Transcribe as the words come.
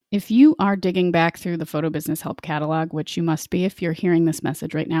If you are digging back through the Photo Business Help catalog, which you must be if you're hearing this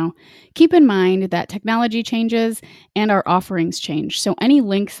message right now, keep in mind that technology changes and our offerings change. So any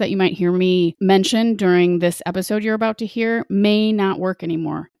links that you might hear me mention during this episode you're about to hear may not work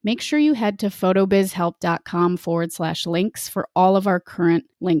anymore. Make sure you head to photobizhelp.com/links for all of our current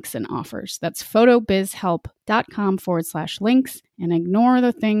links and offers. That's photobizhelp.com/links, and ignore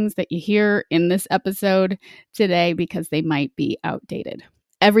the things that you hear in this episode today because they might be outdated.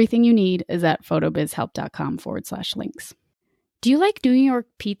 Everything you need is at photobizhelp.com/links. Do you like New York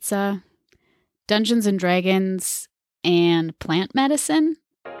pizza, Dungeons and Dragons, and plant medicine?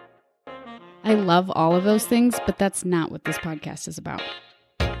 I love all of those things, but that's not what this podcast is about.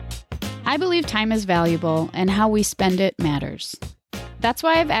 I believe time is valuable and how we spend it matters. That's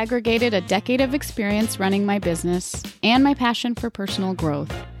why I've aggregated a decade of experience running my business and my passion for personal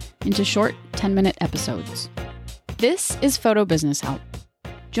growth into short 10-minute episodes. This is Photo Business Help.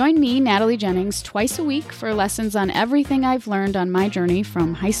 Join me, Natalie Jennings, twice a week for lessons on everything I've learned on my journey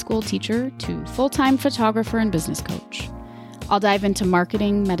from high school teacher to full-time photographer and business coach. I'll dive into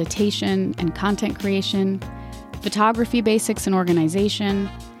marketing, meditation, and content creation, photography basics and organization,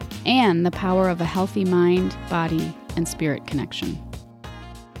 and the power of a healthy mind, body, and spirit connection.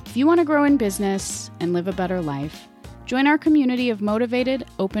 If you want to grow in business and live a better life, join our community of motivated,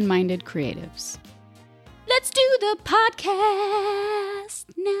 open-minded creatives. Let's do the podcast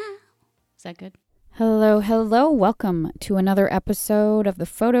now. Is that good? Hello. Welcome to another episode of the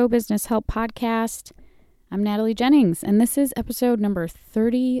Photo Business Help podcast. I'm Natalie Jennings, and this is episode number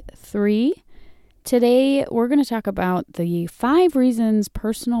 33. Today, we're going to talk about the 5 reasons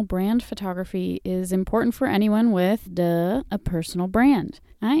personal brand photography is important for anyone with a personal brand.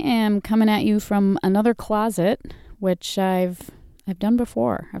 I am coming at you from another closet, which I've done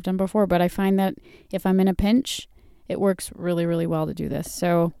before, but I find that if I'm in a pinch, it works really, really well to do this.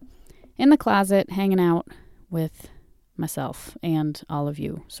 So in the closet, hanging out with myself and all of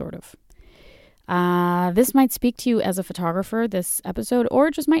you, sort of. This might speak to you as a photographer, this episode, or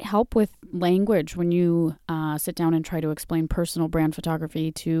it just might help with language when you sit down and try to explain personal brand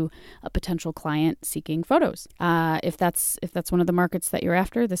photography to a potential client seeking photos. If that's one of the markets that you're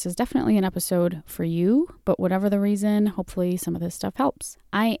after, this is definitely an episode for you. But whatever the reason, hopefully some of this stuff helps.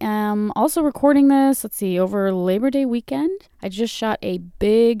 I am also recording this, over Labor Day weekend. I just shot a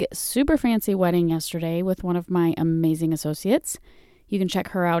big, super fancy wedding yesterday with one of my amazing associates. You can check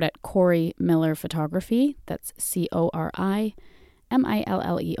her out at Corey Miller Photography. That's CORIMILLER.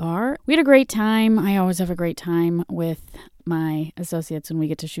 We had a great time. I always have a great time with my associates when we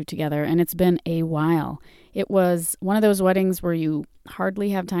get to shoot together, and it's been a while. It was one of those weddings where you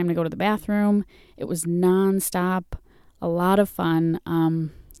hardly have time to go to the bathroom. It was nonstop, a lot of fun.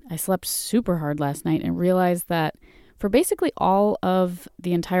 I slept super hard last night and realized that for basically all of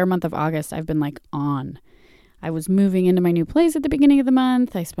the entire month of August, I've been on. I was moving into my new place at the beginning of the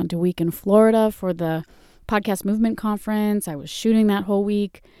month. I spent a week in Florida for the Podcast Movement Conference. I was shooting that whole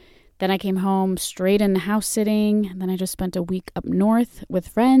week. Then I came home straight into house sitting. And then I just spent a week up north with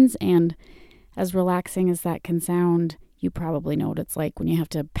friends. And as relaxing as that can sound, you probably know what it's like when you have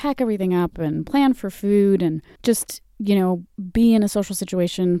to pack everything up and plan for food and just, be in a social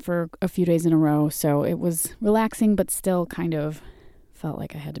situation for a few days in a row. So it was relaxing, but still kind of felt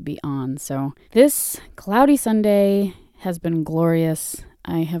like I had to be on. So this cloudy Sunday has been glorious.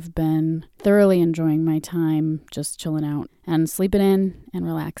 I have been thoroughly enjoying my time just chilling out and sleeping in and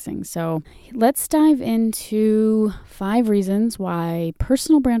relaxing. So let's dive into 5 reasons why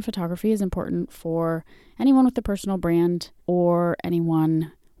personal brand photography is important for anyone with a personal brand or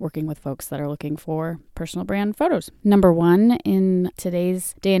anyone working with folks that are looking for personal brand photos. Number 1, in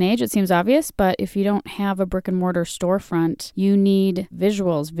today's day and age, it seems obvious, but if you don't have a brick and mortar storefront, you need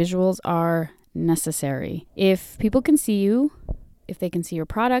visuals. Visuals are necessary. If people can see you, if they can see your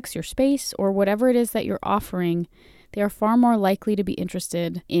products, your space, or whatever it is that you're offering, they are far more likely to be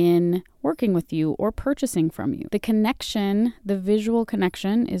interested in working with you or purchasing from you. The visual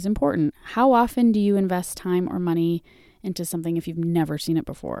connection is important. How often do you invest time or money into something if you've never seen it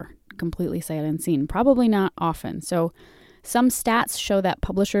before? Completely sight unseen. Probably not often. So some stats show that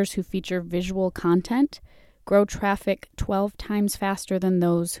publishers who feature visual content grow traffic 12 times faster than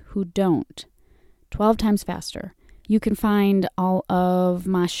those who don't. 12 times faster. You can find all of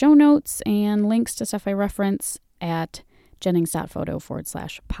my show notes and links to stuff I reference at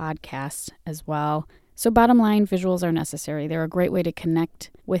jennings.photo/podcast as well. So bottom line, visuals are necessary. They're a great way to connect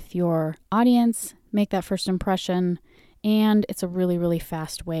with your audience, make that first impression, and it's a really, really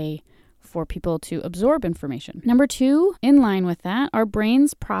fast way for people to absorb information. Number 2, in line with that, our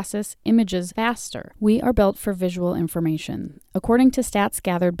brains process images faster. We are built for visual information. According to stats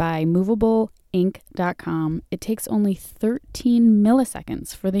gathered by MovableInc.com, it takes only 13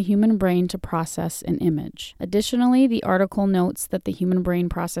 milliseconds for the human brain to process an image. Additionally, the article notes that the human brain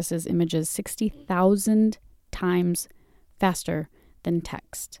processes images 60,000 times faster than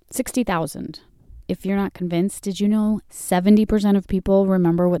text. 60,000. If you're not convinced, did you know 70% of people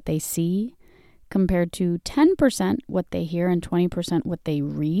remember what they see compared to 10% what they hear and 20% what they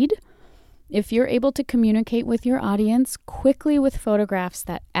read? If you're able to communicate with your audience quickly with photographs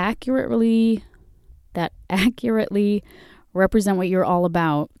that accurately represent what you're all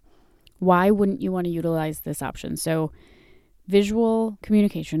about, why wouldn't you want to utilize this option? So visual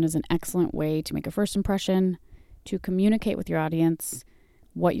communication is an excellent way to make a first impression, to communicate with your audience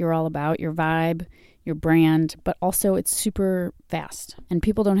what you're all about, your vibe, your brand, but also it's super fast. And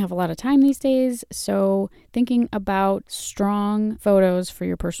people don't have a lot of time these days, so thinking about strong photos for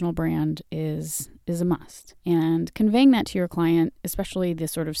your personal brand is a must. And conveying that to your client, especially the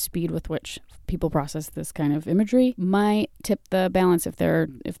sort of speed with which people process this kind of imagery, might tip the balance if they're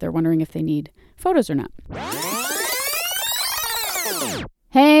wondering if they need photos or not.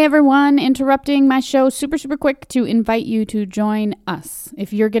 Hey everyone, interrupting my show super quick to invite you to join us.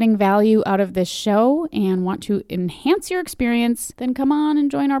 If you're getting value out of this show and want to enhance your experience, then come on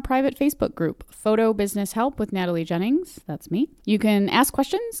and join our private Facebook group, Photo Business Help with Natalie Jennings. That's me. You can ask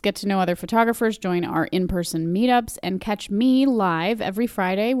questions, get to know other photographers, join our in-person meetups, and catch me live every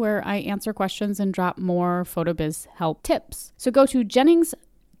Friday where I answer questions and drop more Photo Biz Help tips. So go to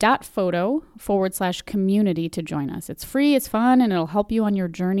Jennings.photo/community to join us. It's free, it's fun, and it'll help you on your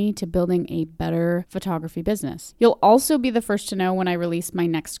journey to building a better photography business. You'll also be the first to know when I release my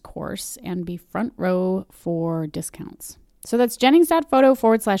next course and be front row for discounts. So that's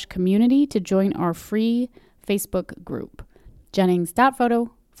Jennings.photo/community to join our free Facebook group.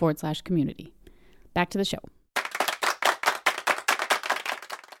 Jennings.photo/community. Back to the show.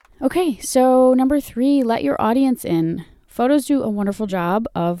 Okay, so number 3, let your audience in. Photos do a wonderful job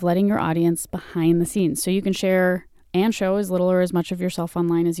of letting your audience behind the scenes, so you can share and show as little or as much of yourself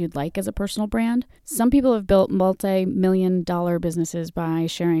online as you'd like as a personal brand. Some people have built multi-million-dollar businesses by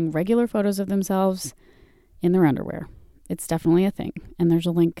sharing regular photos of themselves in their underwear. It's definitely a thing, and there's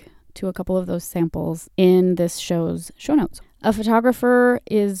a link to a couple of those samples in this show's show notes. A photographer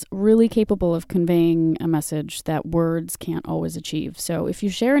is really capable of conveying a message that words can't always achieve. So if you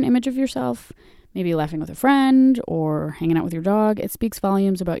share an image of yourself, maybe laughing with a friend or hanging out with your dog, it speaks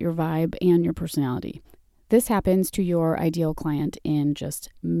volumes about your vibe and your personality. This happens to your ideal client in just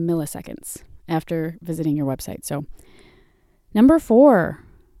milliseconds after visiting your website. So, number 4,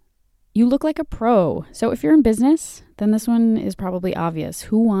 you look like a pro. So if you're in business, then this one is probably obvious.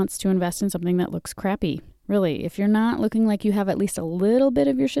 Who wants to invest in something that looks crappy? Really, if you're not looking like you have at least a little bit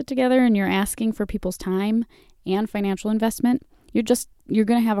of your shit together and you're asking for people's time and financial investment, you're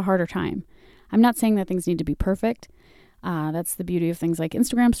going to have a harder time. I'm not saying that things need to be perfect. That's the beauty of things like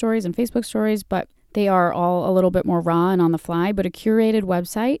Instagram stories and Facebook stories, but they are all a little bit more raw and on the fly. But a curated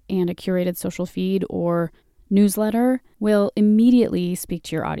website and a curated social feed or newsletter will immediately speak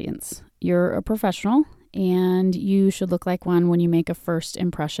to your audience. You're a professional, and you should look like one when you make a first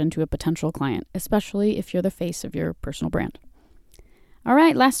impression to a potential client, especially if you're the face of your personal brand. All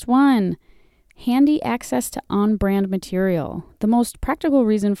right, last one. Handy access to on-brand material. The most practical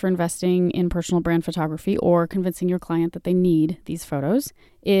reason for investing in personal brand photography or convincing your client that they need these photos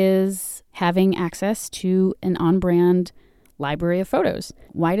is having access to an on-brand library of photos.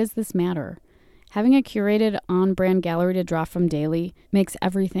 Why does this matter? Having a curated on-brand gallery to draw from daily makes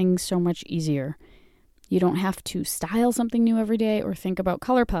everything so much easier. You don't have to style something new every day or think about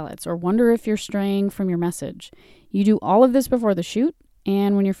color palettes or wonder if you're straying from your message. You do all of this before the shoot,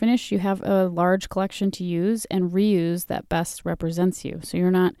 and when you're finished, you have a large collection to use and reuse that best represents you. So you're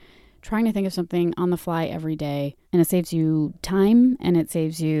not trying to think of something on the fly every day, and it saves you time and it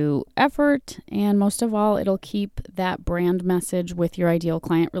saves you effort, and most of all, it'll keep that brand message with your ideal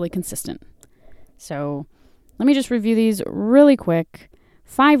client really consistent. So let me just review these really quick.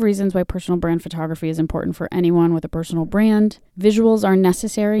 5 reasons why personal brand photography is important for anyone with a personal brand. Visuals are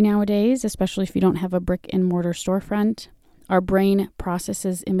necessary nowadays, especially if you don't have a brick and mortar storefront. Our brain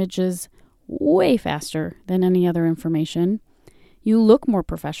processes images way faster than any other information. You look more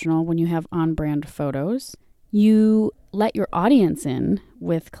professional when you have on-brand photos. You let your audience in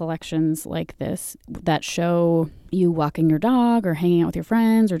with collections like this that show you walking your dog or hanging out with your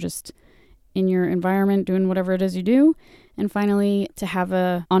friends or just in your environment doing whatever it is you do. And finally, to have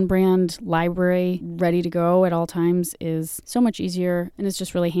a on-brand library ready to go at all times is so much easier, and it's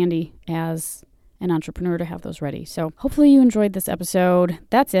just really handy as an entrepreneur to have those ready. So hopefully you enjoyed this episode.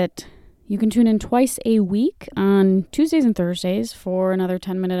 That's it. You can tune in twice a week on Tuesdays and Thursdays for another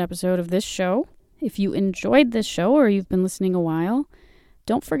 10-minute episode of this show. If you enjoyed this show or you've been listening a while,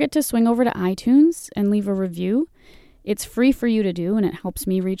 don't forget to swing over to iTunes and leave a review. It's free for you to do, and it helps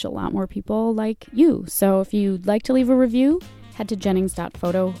me reach a lot more people like you. So if you'd like to leave a review, head to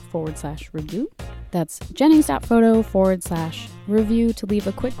jennings.photo/review. That's jennings.photo/review to leave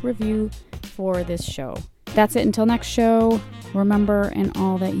a quick review for this show. That's it until next show. Remember, in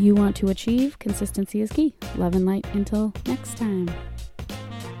all that you want to achieve, consistency is key. Love and light until next time.